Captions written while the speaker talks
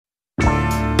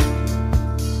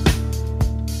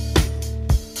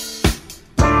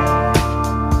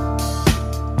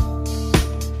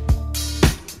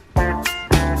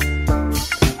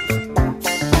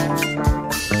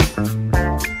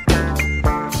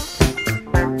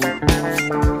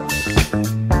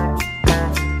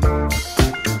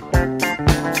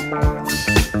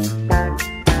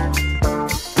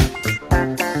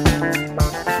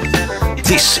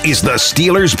This is the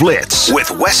Steelers Blitz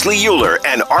with Wesley Euler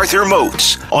and Arthur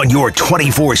Moats on your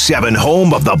 24/7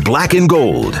 home of the black and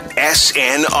gold,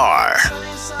 SNR.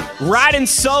 Riding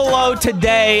solo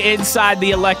today inside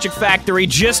the Electric Factory.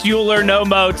 Just Euler, no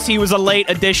Moats. He was a late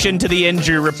addition to the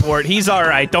injury report. He's all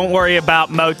right. Don't worry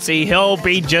about Moatsy. He'll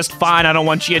be just fine. I don't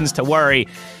want yins to worry.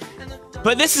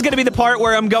 But this is going to be the part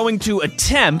where I'm going to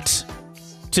attempt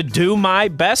to do my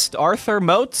best Arthur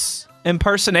Moats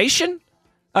impersonation,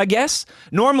 I guess.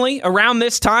 Normally, around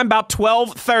this time, about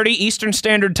 12:30 Eastern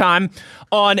Standard Time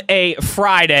on a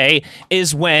Friday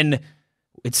is when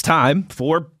it's time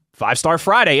for Five Star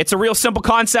Friday. It's a real simple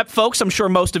concept, folks. I'm sure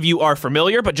most of you are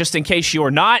familiar, but just in case you're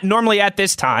not, normally at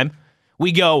this time,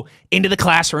 we go into the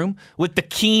classroom with the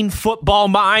keen football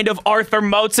mind of Arthur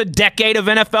Moats, a decade of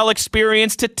NFL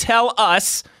experience, to tell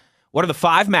us what are the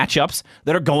 5 matchups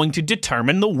that are going to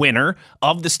determine the winner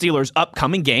of the Steelers'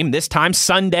 upcoming game, this time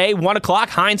Sunday, 1 o'clock,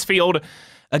 Heinz Field,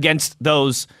 against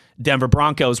those Denver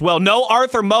Broncos. Well, no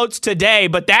Arthur Moats today,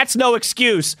 but that's no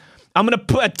excuse. I'm going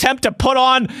to attempt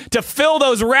to fill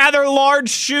those rather large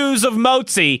shoes of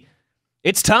Moatsy.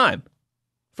 It's time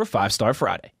for 5 Star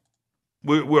Friday.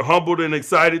 We're humbled and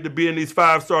excited to be in these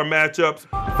 5-star matchups.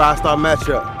 5-star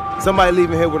matchup. Somebody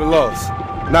leaving here with a loss.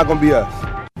 Not going to be us.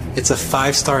 It's a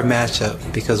 5-star matchup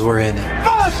because we're in it.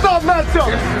 5-star matchup.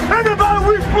 Anybody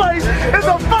we play is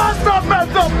a 5-star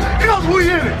matchup because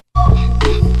we in it.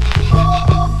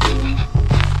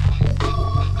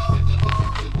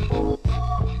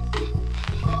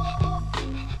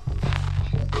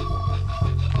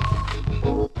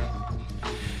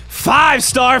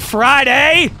 Five-Star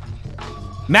Friday.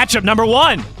 Matchup number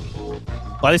 1.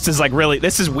 Well, this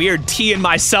is weird teeing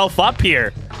myself up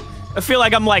here. I feel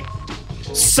like I'm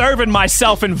serving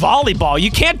myself in volleyball.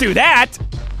 You can't do that.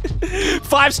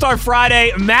 5-Star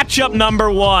Friday, matchup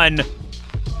number 1.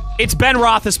 It's Ben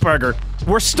Roethlisberger.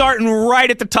 We're starting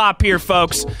right at the top here,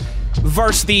 folks,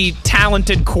 versus the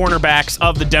talented cornerbacks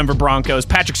of the Denver Broncos,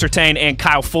 Patrick Surtain and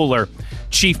Kyle Fuller,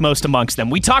 chief most amongst them.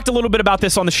 We talked a little bit about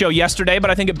this on the show yesterday, but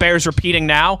I think it bears repeating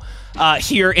now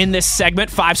here in this segment,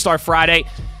 5-Star Friday.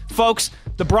 Folks,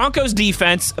 the Broncos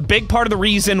defense, a big part of the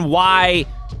reason why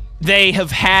they have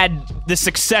had the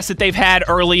success that they've had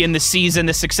early in the season,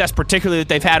 the success particularly that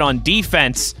they've had on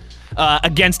defense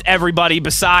against everybody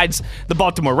besides the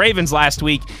Baltimore Ravens last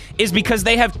week, is because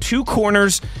they have 2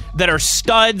 corners that are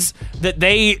studs that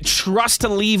they trust to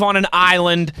leave on an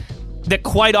island that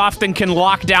quite often can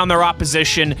lock down their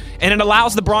opposition, and it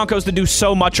allows the Broncos to do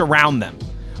so much around them.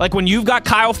 Like when you've got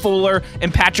Kyle Fuller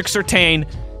and Patrick Surtain,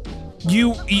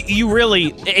 you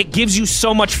really, it gives you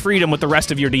so much freedom with the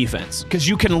rest of your defense because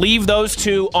you can leave those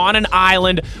 2 on an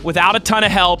island without a ton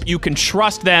of help. You can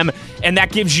trust them, and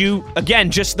that gives you, again,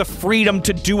 just the freedom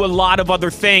to do a lot of other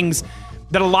things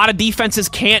that a lot of defenses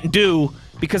can't do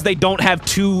because they don't have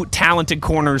 2 talented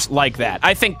corners like that.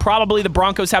 I think probably the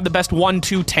Broncos have the best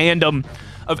 1-2 tandem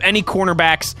of any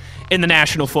cornerbacks in the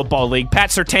National Football League.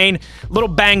 Pat Surtain, a little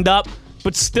banged up,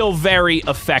 but still very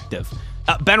effective.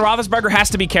 Ben Roethlisberger has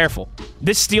to be careful.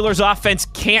 This Steelers offense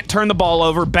can't turn the ball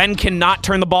over. Ben cannot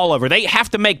turn the ball over. They have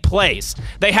to make plays.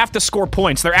 They have to score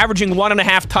points. They're averaging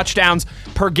 1.5 touchdowns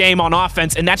per game on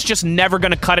offense, and that's just never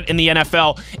going to cut it in the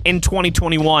NFL in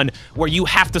 2021, where you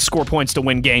have to score points to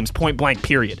win games, point blank,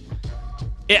 period.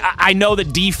 I know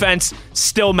that defense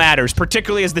still matters,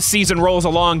 particularly as the season rolls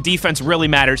along. Defense really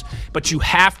matters, but you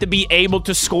have to be able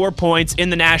to score points in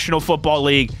the National Football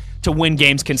League to win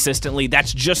games consistently.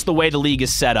 That's just the way the league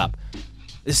is set up.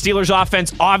 The Steelers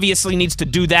offense obviously needs to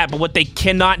do that, but what they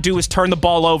cannot do is turn the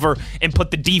ball over and put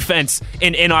the defense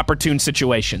in inopportune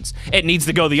situations. It needs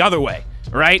to go the other way,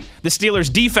 right? The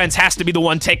Steelers defense has to be the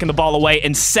one taking the ball away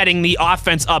and setting the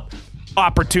offense up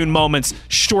opportune moments,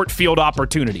 short field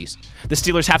opportunities. The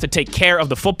Steelers have to take care of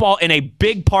the football, and a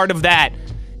big part of that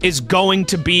is going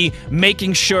to be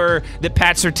making sure that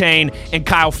Pat Surtain and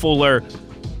Kyle Fuller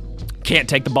can't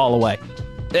take the ball away.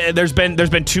 There's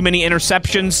been too many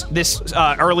interceptions this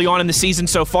early on in the season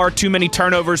so far, too many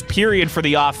turnovers, period, for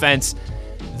the offense.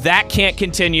 That can't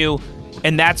continue,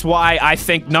 and that's why I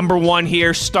think number 1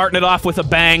 here, starting it off with a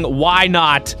bang, why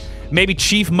not? Maybe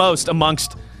chief most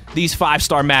amongst these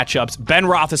 5-star matchups, Ben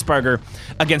Roethlisberger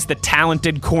against the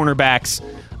talented cornerbacks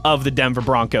of the Denver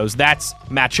Broncos. That's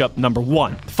matchup number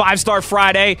 1. 5-Star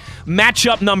Friday,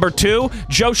 matchup number 2,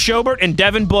 Joe Schobert and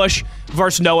Devin Bush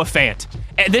versus Noah Fant.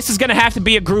 And this is going to have to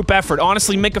be a group effort.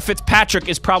 Honestly, Minkah Fitzpatrick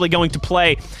is probably going to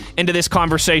play into this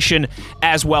conversation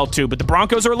as well, too. But the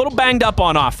Broncos are a little banged up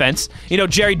on offense. You know,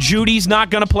 Jerry Jeudy's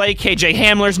not going to play, KJ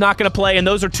Hamler's not going to play, and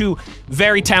those are 2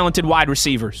 very talented wide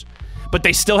receivers. but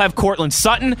they still have Courtland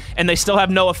Sutton, and they still have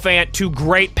Noah Fant, two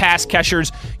great pass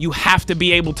catchers. You have to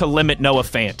be able to limit Noah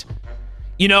Fant.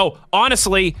 You know,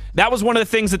 honestly, that was one of the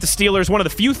few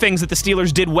things that the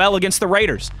Steelers did well against the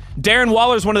Raiders. Darren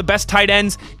Waller is one of the best tight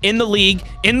ends in the league,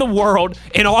 in the world,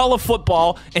 in all of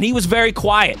football, and he was very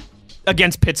quiet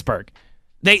against Pittsburgh.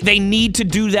 They need to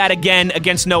do that again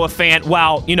against Noah Fant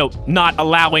while, you know, not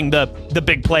allowing the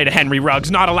big play to Henry Ruggs,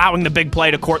 not allowing the big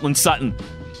play to Courtland Sutton,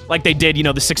 like they did, you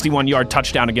know, the 61-yard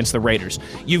touchdown against the Raiders.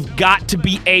 You've got to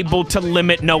be able to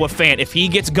limit Noah Fant. If he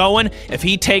gets going, if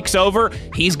he takes over,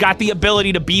 he's got the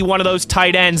ability to be one of those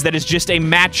tight ends that is just a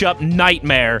matchup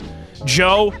nightmare.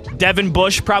 Joe, Devin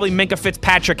Bush, probably Minkah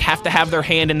Fitzpatrick have to have their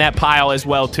hand in that pile as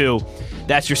well, too.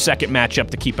 That's your second matchup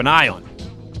to keep an eye on.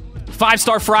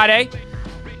 5-Star Friday,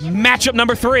 matchup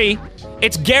number 3.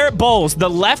 It's Garrett Bowles,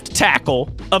 the left tackle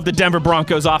of the Denver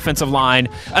Broncos offensive line,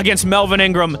 against Melvin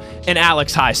Ingram and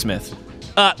Alex Highsmith.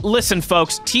 Listen,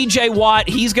 folks, TJ Watt,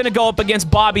 he's going to go up against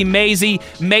Bobby Mazie.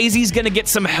 Mazie's going to get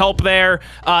some help there,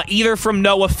 either from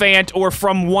Noah Fant or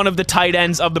from one of the tight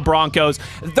ends of the Broncos.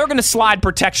 They're going to slide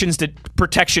protection to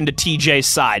TJ's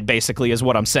side, basically, is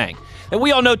what I'm saying. And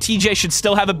we all know TJ should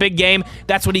still have a big game.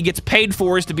 That's what he gets paid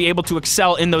for, is to be able to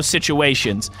excel in those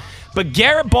situations. But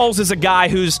Garrett Bowles is a guy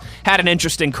who's had an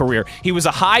interesting career. He was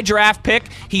a high draft pick.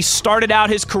 He started out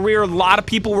his career, a lot of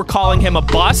people were calling him a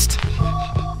bust.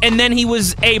 And then he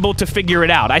was able to figure it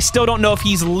out. I still don't know if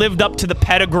he's lived up to the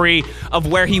pedigree of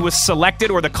where he was selected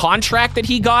or the contract that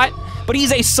he got, but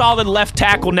he's a solid left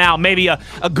tackle now. Maybe a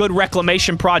good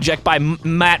reclamation project by Mike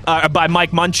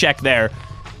Munchak there.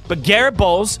 But Garrett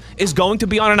Bowles is going to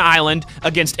be on an island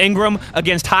against Ingram,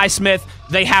 against Highsmith.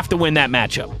 They have to win that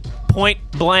matchup. Point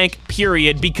blank,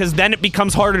 period, because then it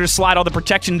becomes harder to slide all the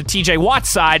protection to TJ Watt's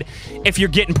side if you're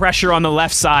getting pressure on the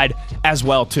left side as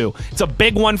well, too. It's a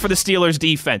big one for the Steelers'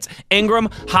 defense. Ingram,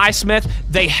 Highsmith,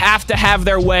 they have to have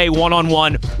their way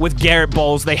one-on-one with Garrett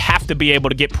Bowles. They have to be able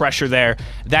to get pressure there.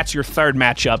 That's your third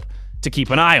matchup to keep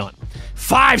an eye on.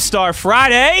 5-Star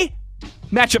Friday,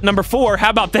 matchup number 4. How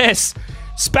about this?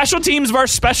 Special teams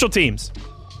versus special teams.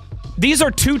 These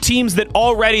are two teams that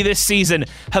already this season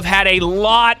have had a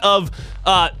lot of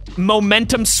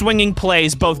momentum-swinging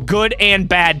plays, both good and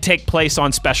bad, take place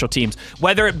on special teams.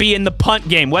 Whether it be in the punt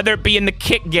game, whether it be in the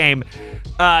kick game,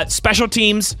 special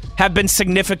teams have been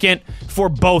significant for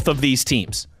both of these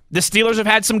teams. The Steelers have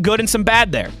had some good and some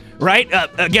bad there, right?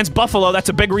 Against Buffalo, that's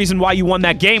a big reason why you won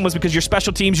that game, was because your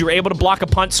special teams, you were able to block a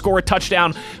punt, score a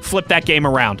touchdown, flip that game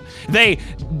around. They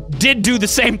did do the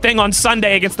same thing on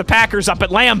Sunday against the Packers up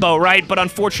at Lambeau, right? But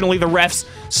unfortunately, the refs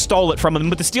stole it from them.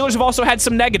 But the Steelers have also had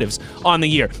some negatives on the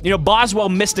year. You know, Boswell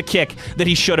missed a kick that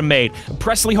he should have made.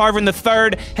 Presley Harvin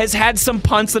III has had some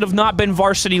punts that have not been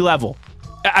varsity level.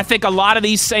 I think a lot of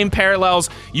these same parallels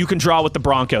you can draw with the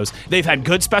Broncos. They've had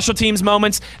good special teams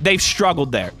moments. They've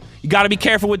struggled there. You got to be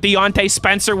careful with Deontay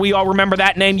Spencer. We all remember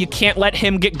that name. You can't let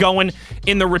him get going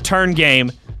in the return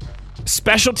game.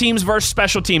 Special teams versus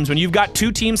special teams. When you've got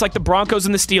two teams like the Broncos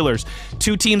and the Steelers,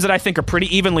 two teams that I think are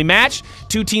pretty evenly matched,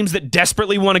 two teams that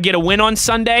desperately want to get a win on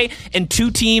Sunday, and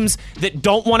two teams that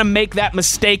don't want to make that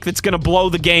mistake that's going to blow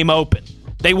the game open.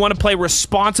 They want to play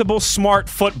responsible, smart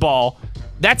football.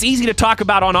 That's easy to talk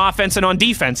about on offense and on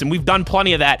defense, and we've done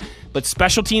plenty of that, but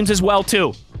special teams as well,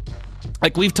 too.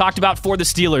 Like we've talked about for the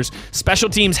Steelers, special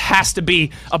teams has to be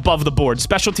above the board.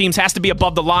 Special teams has to be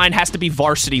above the line, has to be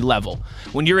varsity level.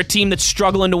 When you're a team that's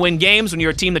struggling to win games, when you're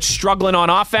a team that's struggling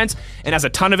on offense and has a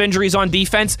ton of injuries on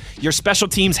defense, your special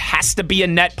teams has to be a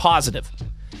net positive.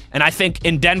 And I think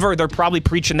in Denver, they're probably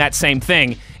preaching that same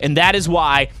thing. And that is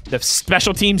why the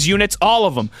special teams units, all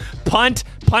of them, punt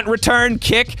return,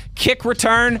 kick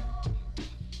return,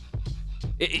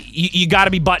 you got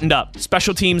to be buttoned up.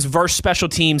 Special teams versus special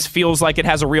teams feels like it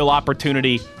has a real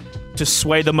opportunity to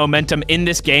sway the momentum in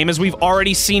this game, as we've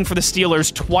already seen for the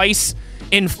Steelers twice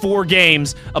in 4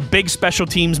 games, a big special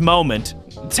teams moment.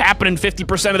 It's happening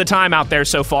 50% of the time out there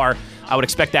so far. I would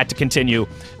expect that to continue.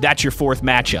 That's your 4th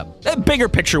matchup. A bigger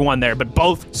picture one there, but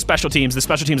both special teams, the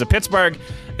special teams of Pittsburgh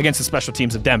against the special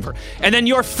teams of Denver. And then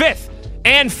your 5th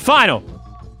and final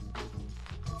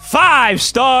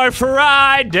 5-Star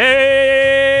Friday.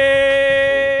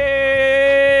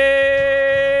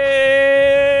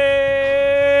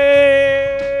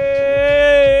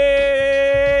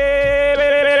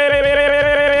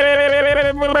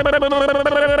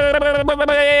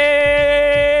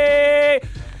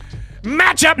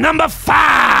 Matchup number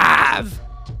 5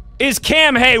 is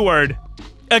Cam Hayward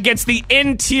against the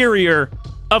interior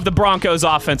of the Broncos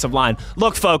offensive line.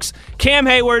 Look, folks, Cam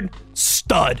Hayward,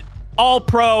 stud.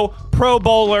 All-pro, Pro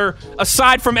Bowler,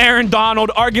 aside from Aaron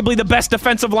Donald, arguably the best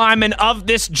defensive lineman of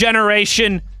this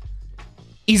generation.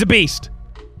 He's a beast.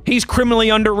 He's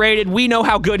criminally underrated. We know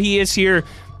how good he is here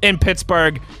in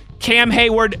Pittsburgh. Cam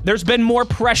Hayward, there's been more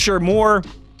pressure, more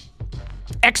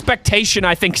expectation,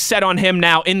 I think, set on him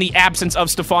now in the absence of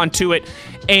Stephon Tuitt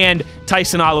and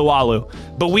Tyson Alualu.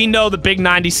 But we know the Big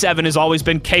 97 has always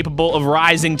been capable of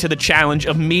rising to the challenge,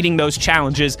 of meeting those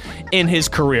challenges in his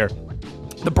career.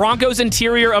 The Broncos'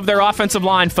 interior of their offensive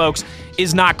line, folks,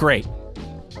 is not great.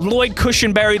 Lloyd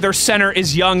Cushenberry, their center,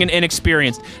 is young and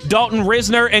inexperienced. Dalton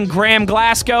Risner and Graham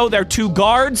Glasgow, their two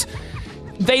guards,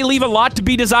 they leave a lot to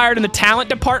be desired in the talent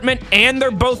department, and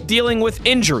they're both dealing with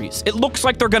injuries. It looks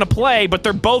like they're going to play, but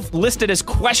they're both listed as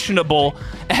questionable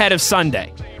ahead of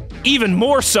Sunday. Even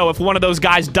more so if one of those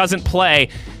guys doesn't play.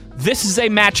 This is a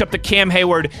matchup that Cam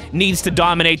Hayward needs to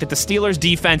dominate, that the Steelers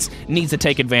defense needs to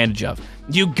take advantage of.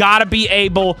 You got to be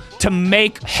able to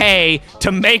make hay,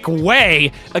 to make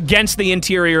way against the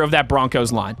interior of that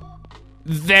Broncos line.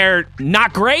 They're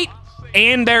not great,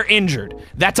 and they're injured.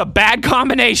 That's a bad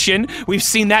combination. We've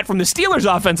seen that from the Steelers'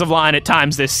 offensive line at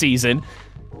times this season.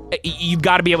 You've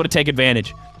got to be able to take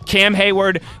advantage. Cam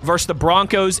Hayward versus the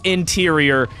Broncos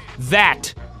interior.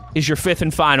 That is your fifth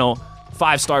and final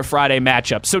 5-Star Friday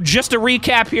matchup. So just a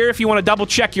recap here, if you want to double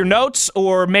check your notes,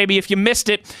 or maybe if you missed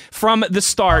it from the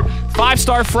start.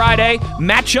 5-Star Friday,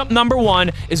 matchup number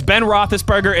 1 is Ben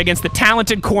Roethlisberger against the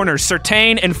talented corners,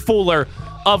 Surtain and Fuller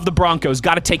of the Broncos.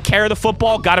 Got to take care of the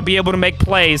football, got to be able to make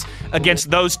plays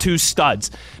against those two studs.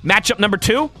 Matchup number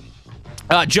 2,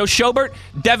 Joe Schobert,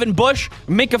 Devin Bush,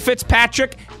 Minkah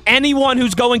Fitzpatrick, anyone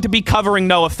who's going to be covering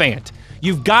Noah Fant.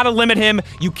 You've got to limit him.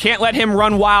 You can't let him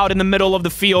run wild in the middle of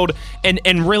the field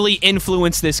and really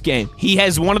influence this game. He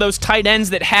has one of those tight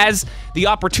ends that has the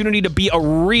opportunity to be a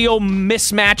real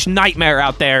mismatch nightmare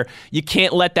out there. You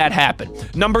can't let that happen.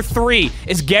 Number 3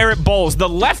 is Garrett Bowles, the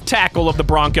left tackle of the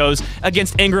Broncos,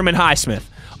 against Ingram and Highsmith.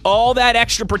 All that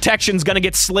extra protection is going to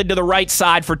get slid to the right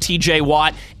side for TJ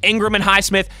Watt. Ingram and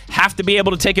Highsmith have to be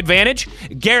able to take advantage.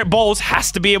 Garrett Bowles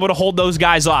has to be able to hold those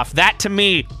guys off. That, to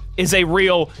me, is a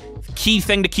real key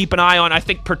thing to keep an eye on, I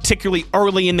think, particularly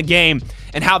early in the game,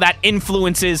 and how that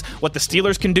influences what the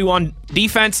Steelers can do on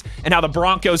defense and how the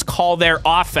Broncos call their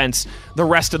offense the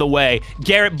rest of the way.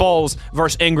 Garrett Bowles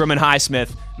versus Ingram and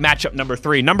Highsmith, matchup number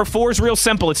 3. Number 4 is real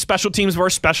simple. It's special teams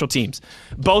versus special teams.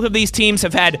 Both of these teams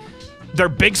have had their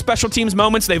big special teams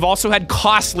moments. They've also had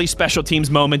costly special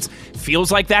teams moments. Feels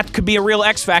like that could be a real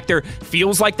X factor.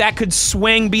 Feels like that could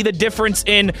be the difference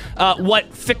in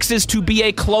what fixes to be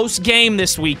a close game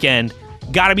this weekend.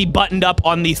 Got to be buttoned up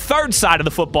on the third side of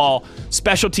the football.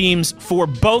 Special teams for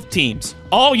both teams.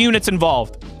 All units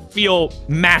involved feel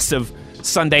massive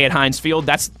Sunday at Heinz Field.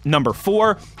 That's number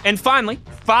 4. And finally,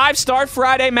 5-Star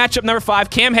Friday, matchup number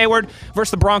 5, Cam Hayward versus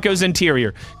the Broncos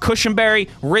interior. Cushenberry,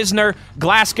 Risner,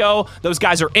 Glasgow, those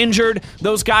guys are injured.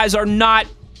 Those guys are not,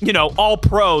 all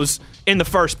pros in the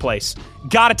first place.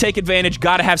 Got to take advantage,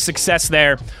 got to have success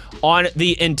there on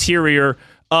the interior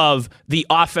of the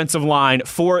offensive line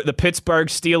for the Pittsburgh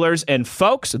Steelers. And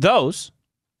folks, those,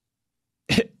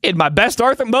 in my best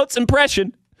Arthur Moats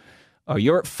impression, are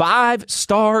your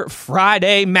 5-Star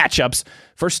Friday matchups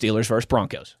for Steelers versus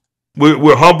Broncos.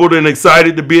 We're humbled and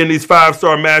excited to be in these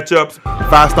 5-star matchups.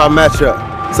 5-star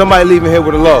matchup. Somebody leaving here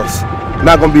with a loss.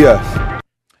 Not going to be us.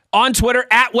 On Twitter,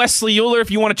 at Wesley Euler,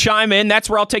 if you want to chime in. That's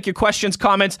where I'll take your questions,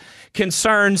 comments,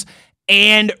 concerns,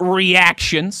 and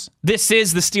reactions. This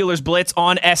is the Steelers Blitz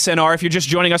on SNR. If you're just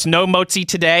joining us, no Mozi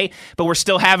today, but we're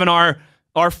still having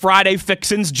our Friday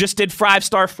fixins. Just did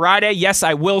 5-Star Friday. Yes,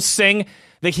 I will sing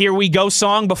the Here We Go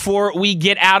song before we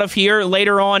get out of here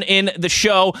later on in the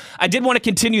show. I did want to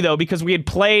continue, though, because we had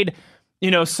played,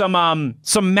 some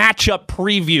matchup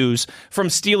previews from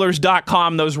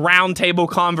Steelers.com, those roundtable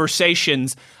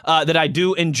conversations that I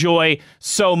do enjoy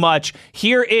so much.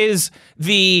 Here is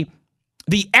the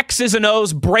X's and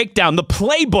O's breakdown, the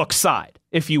playbook side,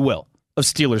 if you will, of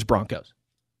Steelers Broncos.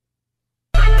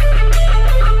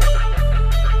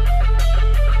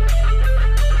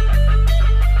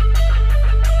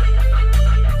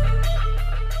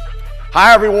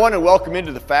 Hi, everyone, and welcome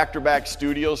into the Factorback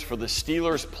Studios for the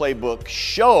Steelers Playbook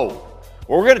Show,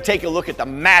 where we're going to take a look at the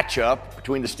matchup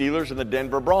between the Steelers and the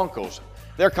Denver Broncos.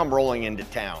 They're come rolling into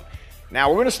town. Now,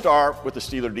 we're going to start with the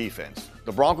Steeler defense.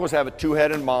 The Broncos have a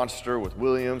two-headed monster with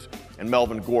Williams and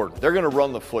Melvin Gordon. They're going to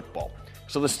run the football.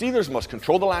 So the Steelers must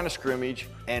control the line of scrimmage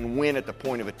and win at the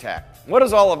point of attack. What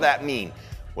does all of that mean?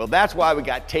 Well, that's why we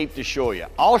got tape to show you.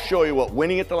 I'll show you what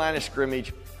winning at the line of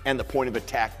scrimmage and the point of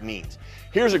attack means.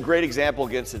 Here's a great example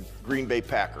against the Green Bay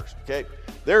Packers, okay?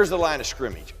 There's the line of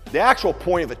scrimmage. The actual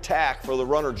point of attack for the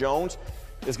runner Jones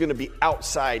is going to be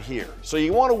outside here. So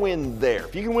you want to win there.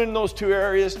 If you can win in those two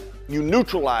areas, you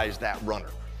neutralize that runner.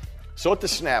 So at the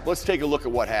snap, let's take a look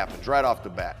at what happens right off the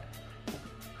bat.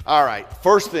 All right,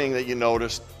 first thing that you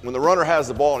notice, when the runner has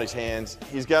the ball in his hands,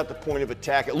 he's got the point of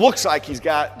attack. It looks like he's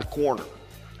got the corner.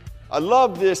 I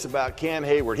love this about Cam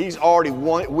Hayward. He's already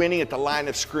winning at the line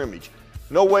of scrimmage.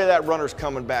 No way that runner's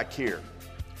coming back here.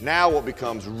 Now what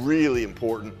becomes really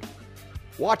important,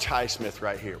 watch Highsmith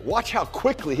right here. Watch how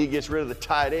quickly he gets rid of the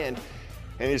tight end,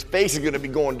 and his face is going to be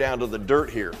going down to the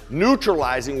dirt here,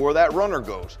 neutralizing where that runner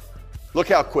goes. Look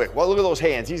how quick. Well, look at those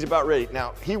hands. He's about ready.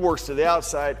 Now, he works to the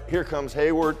outside. Here comes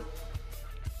Hayward,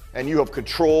 and you have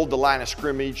controlled the line of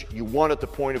scrimmage. You won at the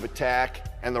point of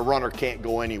attack, and the runner can't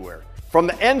go anywhere. From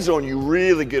the end zone, you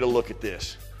really get a look at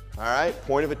this. All right,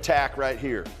 point of attack right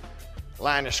here.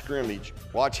 Line of scrimmage.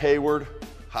 Watch Hayward,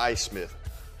 Highsmith.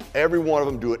 Every one of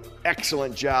them do an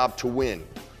excellent job to win.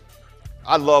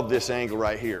 I love this angle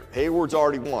right here. Hayward's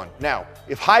already won. Now,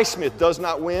 if Highsmith does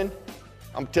not win,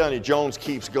 I'm telling you, Jones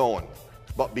keeps going.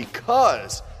 But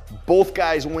because both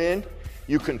guys win,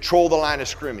 you control the line of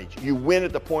scrimmage. You win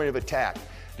at the point of attack.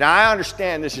 Now, I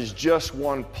understand this is just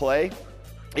one play.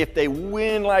 If they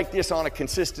win like this on a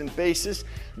consistent basis,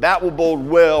 that will bode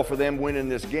well for them winning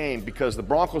this game because the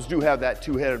Broncos do have that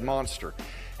two-headed monster.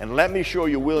 And let me show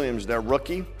you Williams, their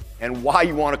rookie, and why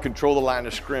you want to control the line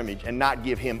of scrimmage and not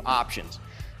give him options.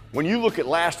 When you look at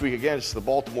last week against the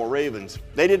Baltimore Ravens,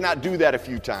 they did not do that a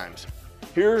few times.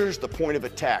 Here's the point of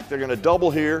attack. They're going to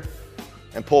double here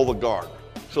and pull the guard.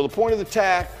 So the point of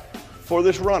attack for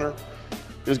this runner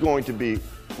is going to be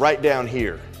right down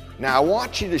here. Now I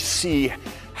want you to see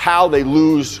how they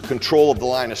lose control of the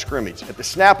line of scrimmage. At the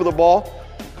snap of the ball,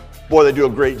 boy, they do a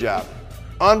great job.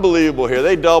 Unbelievable here.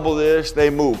 They double this, they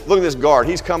move. Look at this guard.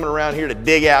 He's coming around here to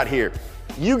dig out here.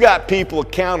 You got people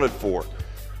accounted for.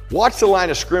 Watch the line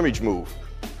of scrimmage move.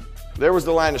 There was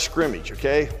the line of scrimmage,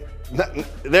 okay?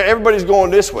 Everybody's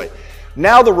going this way.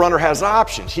 Now the runner has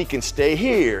options. He can stay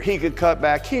here. He can cut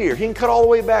back here. He can cut all the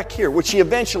way back here, which he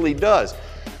eventually does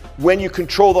when you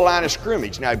control the line of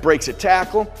scrimmage. Now he breaks a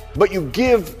tackle, but you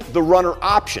give the runner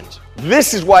options.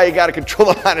 This is why you got to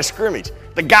control the line of scrimmage.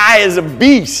 The guy is a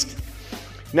beast.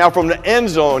 Now from the end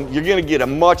zone, you're going to get a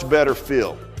much better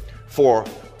feel for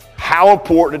how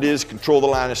important it is to control the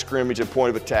line of scrimmage and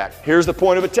point of attack. Here's the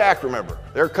point of attack, remember.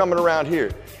 They're coming around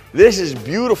here. This is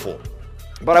beautiful,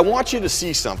 but I want you to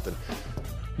see something.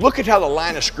 Look at how the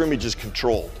line of scrimmage is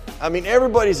controlled. I mean,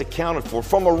 everybody's accounted for.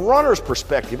 From a runner's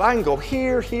perspective, I can go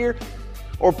here, here,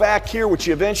 or back here, which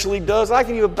he eventually does. I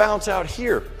can even bounce out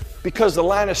here because the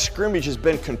line of scrimmage has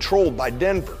been controlled by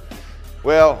Denver.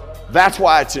 Well, that's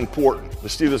why it's important. The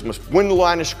Steelers must win the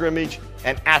line of scrimmage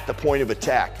and at the point of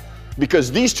attack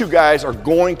because these two guys are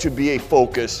going to be a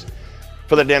focus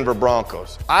for the Denver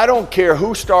Broncos. I don't care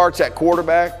who starts at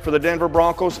quarterback for the Denver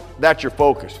Broncos, that's your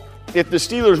focus. If the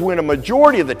Steelers win a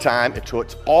majority of the time, it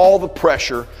puts all the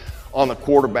pressure on the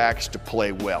quarterbacks to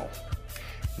play well.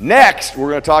 Next, we're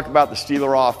going to talk about the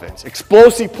Steeler offense.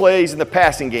 Explosive plays in the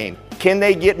passing game. Can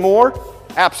they get more?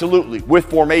 Absolutely, with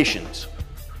formations.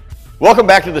 Welcome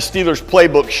back to the Steelers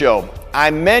Playbook Show.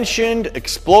 I mentioned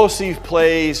explosive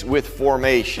plays with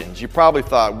formations. You probably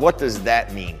thought, what does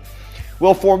that mean?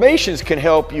 Well, formations can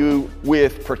help you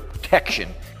with protection,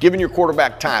 giving your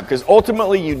quarterback time, because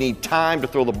ultimately you need time to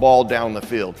throw the ball down the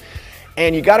field.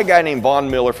 And you got a guy named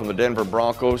Von Miller from the Denver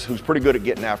Broncos who's pretty good at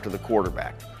getting after the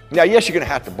quarterback. Now, yes, you're going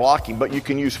to have to block him, but you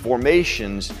can use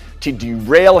formations to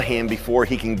derail him before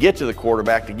he can get to the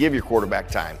quarterback to give your quarterback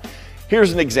time.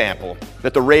 Here's an example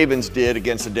that the Ravens did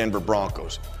against the Denver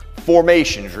Broncos.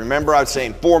 Formations. Remember I was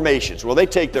saying formations. Well, they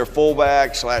take their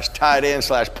fullback / tight end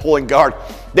 / pulling guard.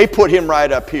 They put him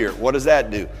right up here. What does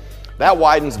that do? That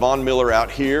widens Von Miller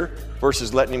out here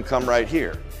versus letting him come right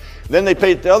here. Then they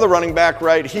put the other running back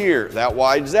right here. That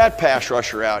widens that pass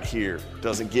rusher out here.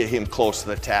 Doesn't get him close to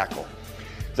the tackle.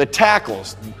 The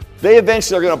tackles, they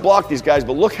eventually are going to block these guys,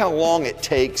 but look how long it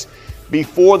takes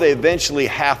before they eventually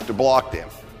have to block them.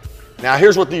 Now,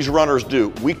 here's what these runners do.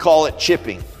 We call it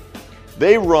chipping.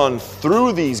 They run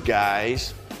through these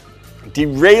guys,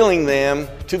 derailing them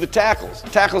to the tackles.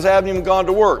 Tackles haven't even gone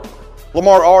to work.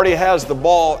 Lamar already has the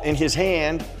ball in his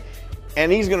hand,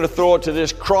 and he's going to throw it to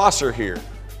this crosser here.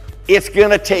 It's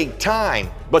going to take time,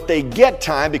 but they get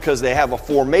time because they have a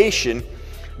formation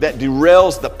that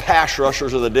derails the pass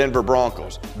rushers of the Denver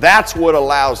Broncos. That's what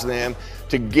allows them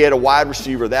to get a wide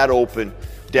receiver that open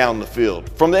down the field.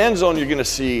 From the end zone, you're going to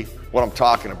see what I'm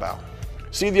talking about.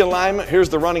 See the alignment? Here's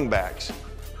the running backs.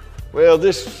 Well,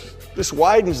 this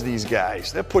widens these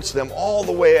guys. That puts them all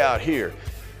the way out here.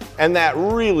 And that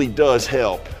really does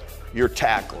help your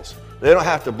tackles. They don't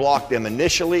have to block them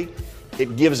initially.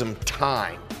 It gives them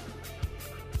time.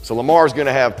 So Lamar's going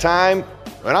to have time,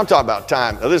 and I'm talking about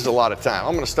time. Now, this is a lot of time.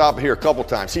 I'm going to stop here a couple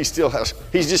times. He's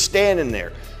just standing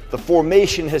there. The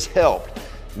formation has helped.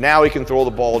 Now he can throw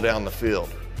the ball down the field.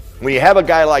 When you have a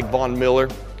guy like Von Miller,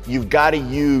 you've got to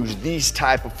use these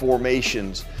type of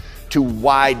formations to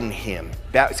widen him.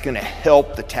 That's going to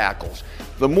help the tackles.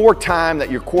 The more time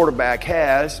that your quarterback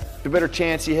has, the better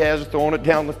chance he has of throwing it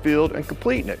down the field and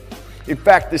completing it. In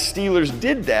fact, the Steelers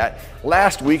did that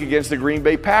last week against the Green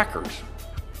Bay Packers.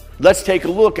 Let's take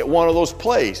a look at one of those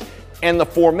plays and the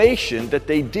formation that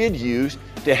they did use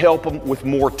to help them with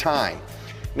more time.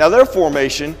 Now, their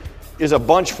formation is a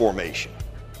bunch formation.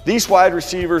 These wide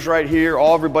receivers right here,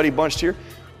 everybody bunched here,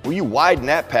 well, you widen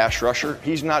that pass rusher,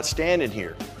 he's not standing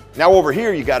here. Now over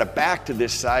here, you got to back to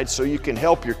this side so you can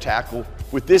help your tackle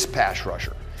with this pass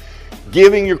rusher.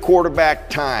 Giving your quarterback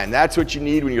time, that's what you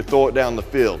need when you throw it down the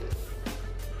field.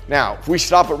 Now, if we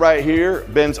stop it right here,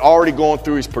 Ben's already going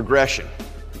through his progression.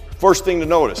 First thing to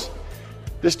notice,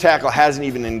 this tackle hasn't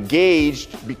even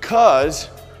engaged because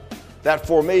that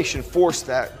formation forced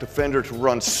that defender to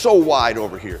run so wide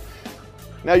over here.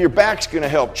 Now your back's going to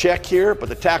help check here, but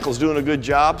the tackle's doing a good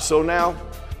job, so now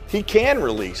he can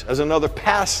release as another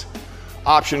pass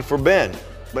option for Ben.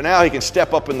 But now he can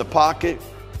step up in the pocket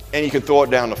and you can throw it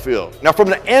down the field. Now from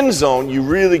the end zone, you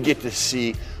really get to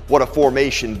see what a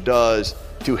formation does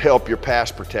to help your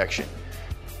pass protection.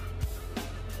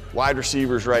 Wide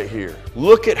receivers right here.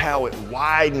 Look at how it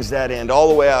widens that end all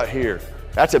the way out here.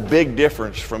 That's a big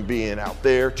difference from being out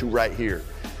there to right here.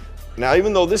 Now,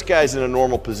 even though this guy's in a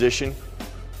normal position,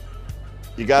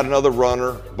 you got another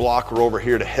runner, blocker over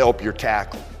here to help your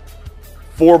tackle.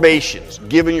 Formations,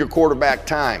 giving your quarterback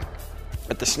time.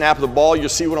 At the snap of the ball, you'll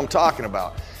see what I'm talking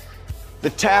about. The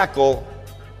tackle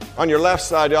on your left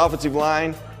side, the offensive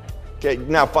line, okay,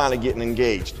 now finally getting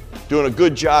engaged. Doing a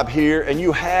good job here, and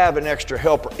you have an extra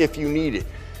helper if you need it.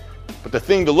 But the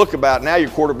thing to look about, now your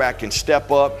quarterback can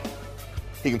step up.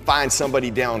 He can find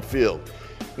somebody downfield.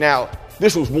 Now,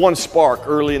 this was one spark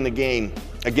early in the game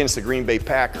against the Green Bay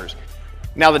Packers.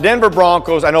 Now, the Denver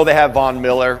Broncos, I know they have Von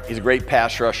Miller. He's a great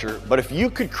pass rusher. But if you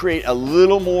could create a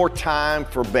little more time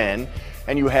for Ben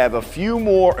and you have a few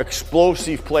more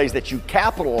explosive plays that you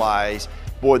capitalize,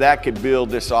 boy, that could build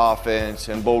this offense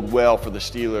and bode well for the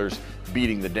Steelers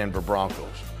beating the Denver Broncos.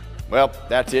 Well,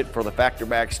 that's it for the Factor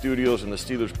Back Studios and the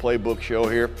Steelers Playbook Show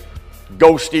here.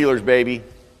 Go Steelers, baby.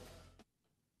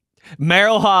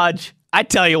 Merril Hoge, I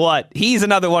tell you what, he's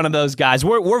another one of those guys.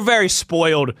 We're very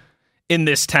spoiled in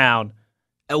this town.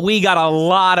 We got a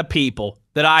lot of people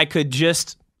that I could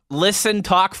just listen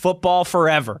talk football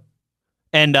forever.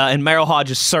 And Merril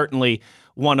Hoge is certainly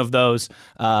one of those.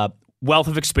 Wealth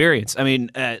of experience. I mean,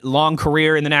 long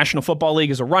career in the National Football League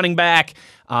as a running back.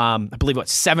 I believe,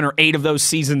 7 or 8 of those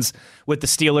seasons with the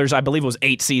Steelers. I believe it was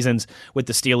 8 seasons with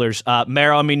the Steelers.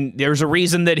 Merril, I mean, there's a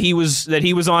reason that he was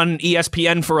on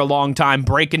ESPN for a long time,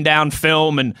 breaking down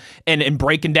film and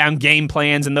breaking down game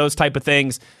plans and those type of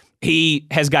things. He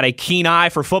has got a keen eye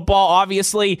for football,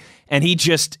 obviously, and he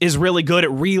just is really good at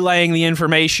relaying the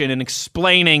information and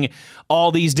explaining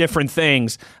all these different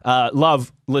things.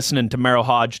 Love listening to Merril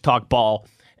Hoge talk ball,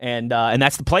 and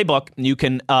that's the playbook. You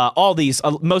can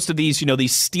most of these,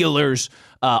 these Steelers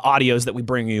audios that we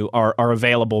bring you are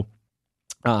available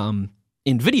in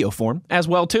video form as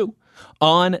well too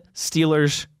on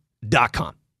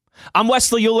Steelers.com. I'm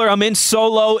Wesley Euler. I'm in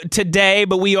solo today,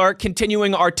 but we are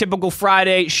continuing our typical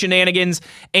Friday shenanigans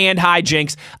and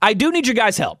hijinks. I do need your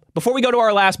guys' help. Before we go to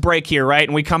our last break here, right,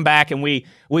 and we come back and we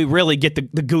really get the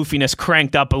goofiness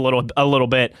cranked up a little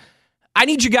bit, I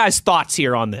need you guys' thoughts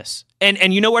here on this.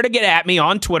 And you know where to get at me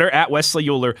on Twitter, at Wesley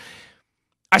Euler.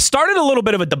 I started a little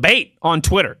bit of a debate on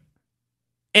Twitter,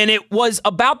 and it was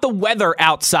about the weather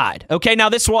outside. Okay, now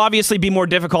this will obviously be more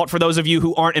difficult for those of you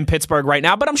who aren't in Pittsburgh right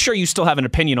now, but I'm sure you still have an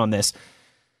opinion on this.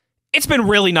 It's been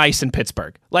really nice in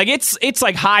Pittsburgh. Like it's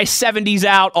like high 70s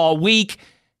out all week,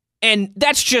 and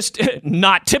that's just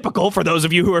not typical for those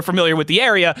of you who are familiar with the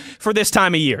area for this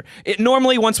time of year.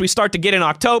 Normally, once we start to get in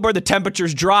October, the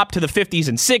temperatures drop to the 50s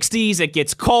and 60s. It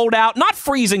gets cold out, not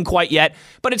freezing quite yet,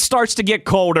 but it starts to get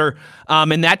colder,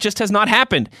 and that just has not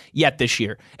happened yet this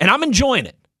year, and I'm enjoying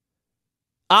it.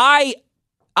 I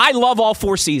love all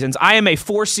 4 seasons. I am a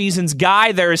 4 seasons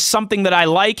guy. There is something that I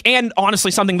like and honestly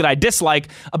something that I dislike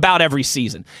about every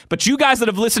season. But you guys that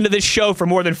have listened to this show for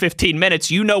more than 15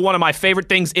 minutes, you know one of my favorite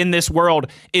things in this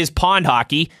world is pond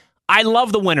hockey. I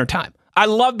love the wintertime. I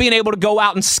love being able to go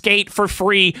out and skate for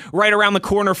free right around the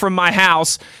corner from my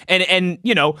house and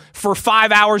for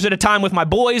 5 hours at a time with my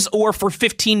boys or for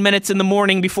 15 minutes in the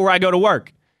morning before I go to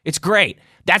work. It's great.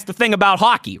 That's the thing about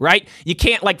hockey, right? You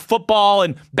can't, like football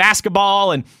and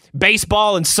basketball and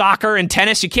baseball and soccer and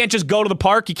tennis, you can't just go to the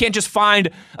park. You can't just find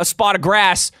a spot of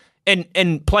grass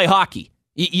and play hockey.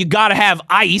 You got to have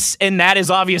ice, and that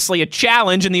is obviously a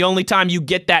challenge, and the only time you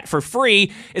get that for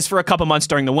free is for a couple months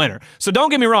during the winter. So don't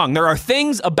get me wrong. There are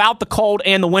things about the cold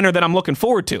and the winter that I'm looking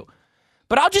forward to.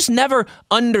 But I'll just never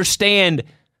understand,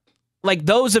 like,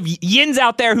 those of yins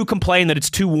out there who complain that it's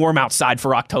too warm outside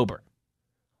for October.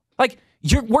 Like,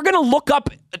 we're going to look up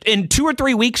in 2 or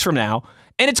 3 weeks from now,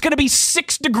 and it's going to be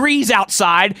 6 degrees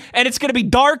outside, and it's going to be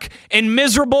dark and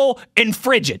miserable and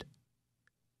frigid.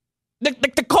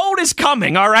 The cold is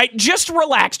coming, all right? Just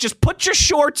relax. Just put your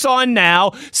shorts on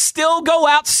now. Still go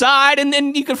outside, and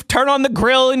then you can turn on the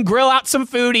grill and grill out some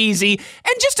food easy,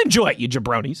 and just enjoy it, you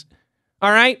jabronis.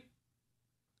 All right?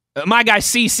 My guy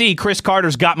CC, Chris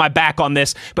Carter's got my back on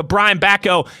this, but Brian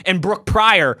Bacco and Brooke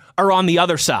Pryor are on the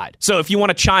other side. So if you want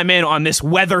to chime in on this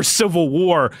weather civil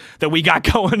war that we got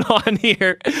going on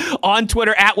here on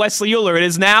Twitter at Wesley Euler, it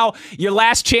is now your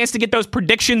last chance to get those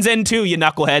predictions in too, you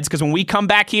knuckleheads, because when we come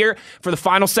back here for the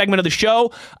final segment of the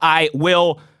show, I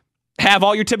will have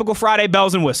all your typical Friday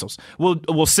bells and whistles.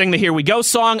 We'll sing the Here We Go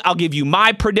song. I'll give you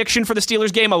my prediction for the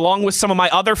Steelers game along with some of my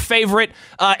other favorite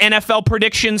NFL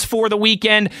predictions for the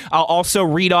weekend. I'll also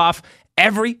read off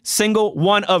every single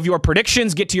one of your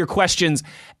predictions, get to your questions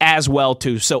as well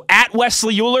too. So at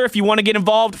Wesley Euler, if you want to get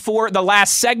involved for the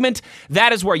last segment,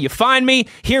 that is where you find me.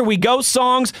 Here We Go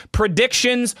songs,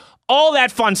 predictions, all that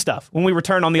fun stuff when we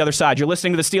return on the other side. You're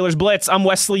listening to the Steelers Blitz. I'm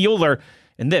Wesley Euler,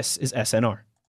 and this is SNR.